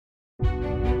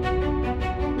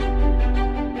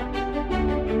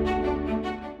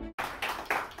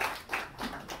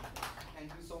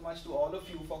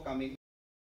for coming.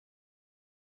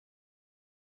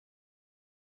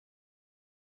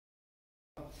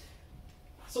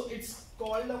 So it's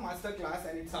called a masterclass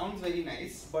and it sounds very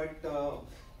nice, but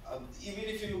even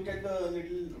if you look at the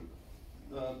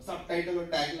little subtitle or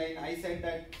tagline, I said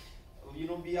that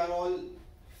we are all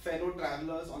fellow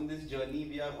travelers on this journey.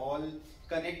 We are all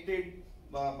connected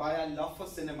by our love for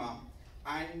cinema,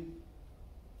 and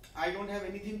I don't have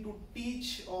anything to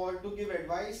teach or to give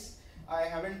advice. I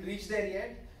haven't reached there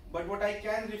yet, but what I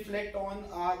can reflect on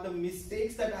are the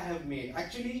mistakes that I have made.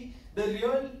 Actually, the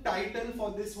real title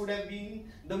for this would have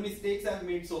been The Mistakes I've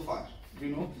Made So Far,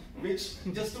 which,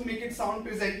 just to make it sound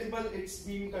presentable, it's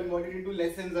been converted into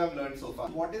Lessons I've Learned So Far.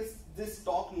 What is this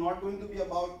talk not going to be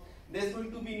about? There's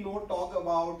going to be no talk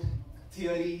about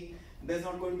theory. There's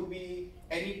not going to be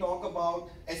any talk about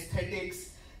aesthetics.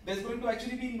 There's going to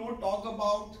actually be no talk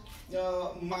about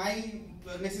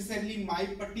necessarily my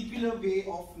particular way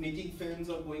of making films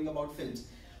or going about films.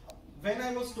 When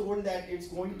I was told that it's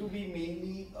going to be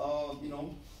mainly,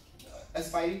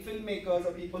 aspiring filmmakers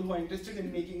or people who are interested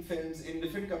in making films in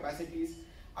different capacities,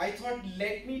 I thought,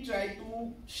 let me try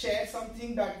to share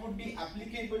something that would be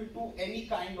applicable to any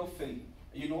kind of film.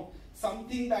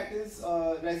 Something that is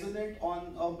resonant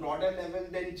on a broader level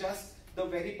than just the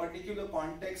very particular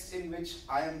context in which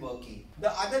I am working.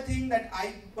 The other thing that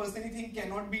I personally think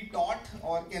cannot be taught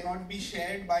or cannot be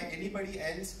shared by anybody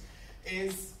else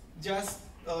is just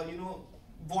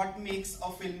what makes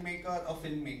a filmmaker a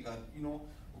filmmaker.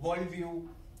 Worldview,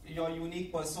 your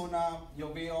unique persona,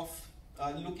 your way of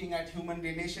looking at human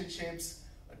relationships,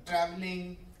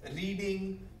 traveling,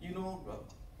 reading,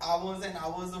 hours and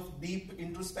hours of deep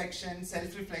introspection,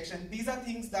 self-reflection. These are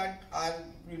things that are,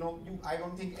 I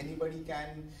don't think anybody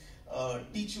can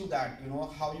teach you that,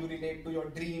 how you relate to your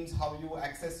dreams, how you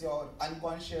access your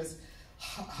unconscious,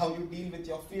 how you deal with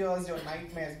your fears, your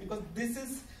nightmares, because this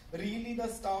is really the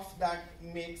stuff that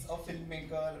makes a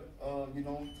filmmaker,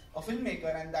 a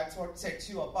filmmaker, and that's what sets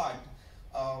you apart,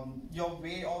 your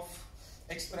way of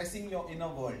expressing your inner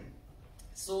world.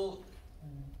 So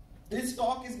this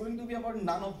talk is going to be about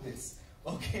none of this,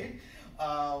 okay?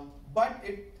 But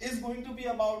it is going to be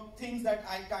about things that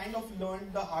I kind of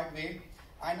learned the hard way,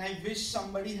 and I wish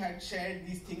somebody had shared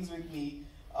these things with me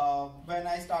when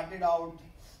I started out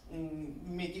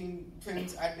making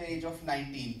films at the age of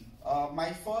 19.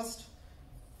 My first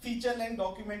feature-length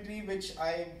documentary, which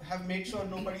I have made sure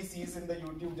nobody sees in the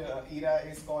YouTube era,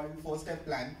 is called 4-Step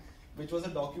Plan, which was a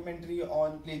documentary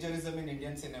on plagiarism in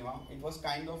Indian cinema. It was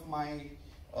kind of my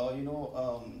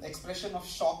expression of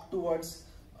shock towards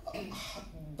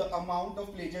the amount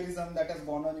of plagiarism that has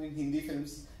gone on in Hindi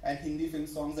films and Hindi film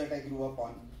songs that I grew up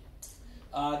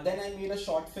on. Then I made a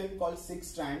short film called 6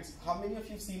 Strands. How many of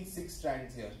you have seen 6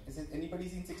 Strands here? Is it anybody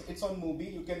seen 6? It's on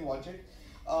Mubi, you can watch it.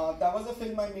 That was a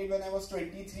film I made when I was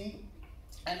 23,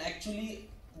 and actually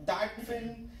that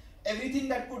film, everything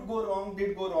that could go wrong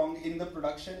did go wrong in the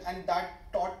production, and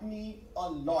that taught me a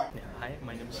lot. Hi,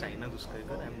 my name is Chaitanya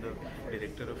Tamhane. I'm the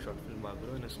director of short film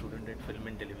Bagro and a student at Film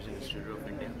and Television Institute of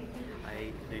India.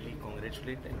 I really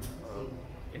congratulate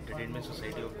Entertainment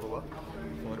Society of Goa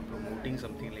for promoting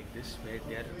something like this, where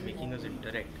they are making us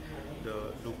interact,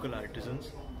 the local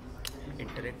artisans,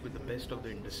 interact with the best of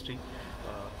the industry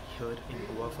here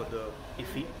in Goa for the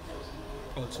Iffi.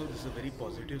 Also, this is a very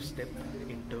positive step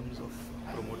in terms of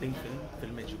promoting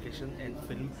film education and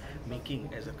film making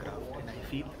as a craft, and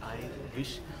I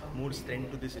wish more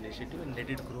strength to this initiative and let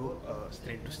it grow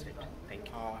strength to strength. Thank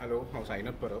you. Hello, I'm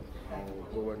Sainath Parab,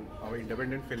 Goan, I'm an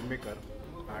independent filmmaker,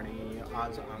 आणि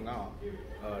आज हांगा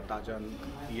ताज्यान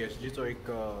ESGचो एक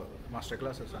master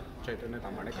class आसा चैतन्य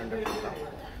Tamane conduct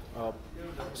करता.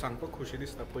 सांगपाक खोशी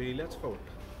दिसता पयल्याच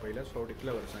फावट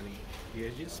इतल्या वर्सांनी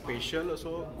ESG स्पेशल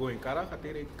असो गोंयकारां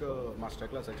खातीर एक मास्टर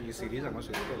क्लासाची ही सिरीज हांगा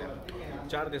सुरू केल्या.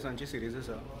 4 दिसांची सिरीज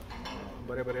आसा.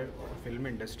 बरे बरे फिल्म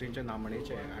इंडस्ट्रीचे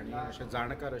नामणेचे आनी अशे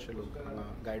जाणकार अशे लोक हांगा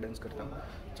गायडन्स करता.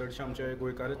 चडशे आमचे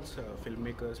गोंयकारच फिल्म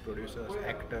मेकर्स, प्रोड्युसर्स,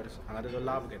 एक्टर्स हांगा तेजो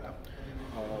लाभ घेता.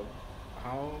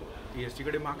 हांव ESG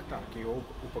कडेन मागता की हो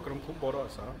उपक्रम खूब बरो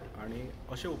आसा आनी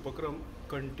अशे उपक्रम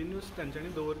कंटिन्यूअस तांच्यांनी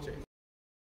दवरचे.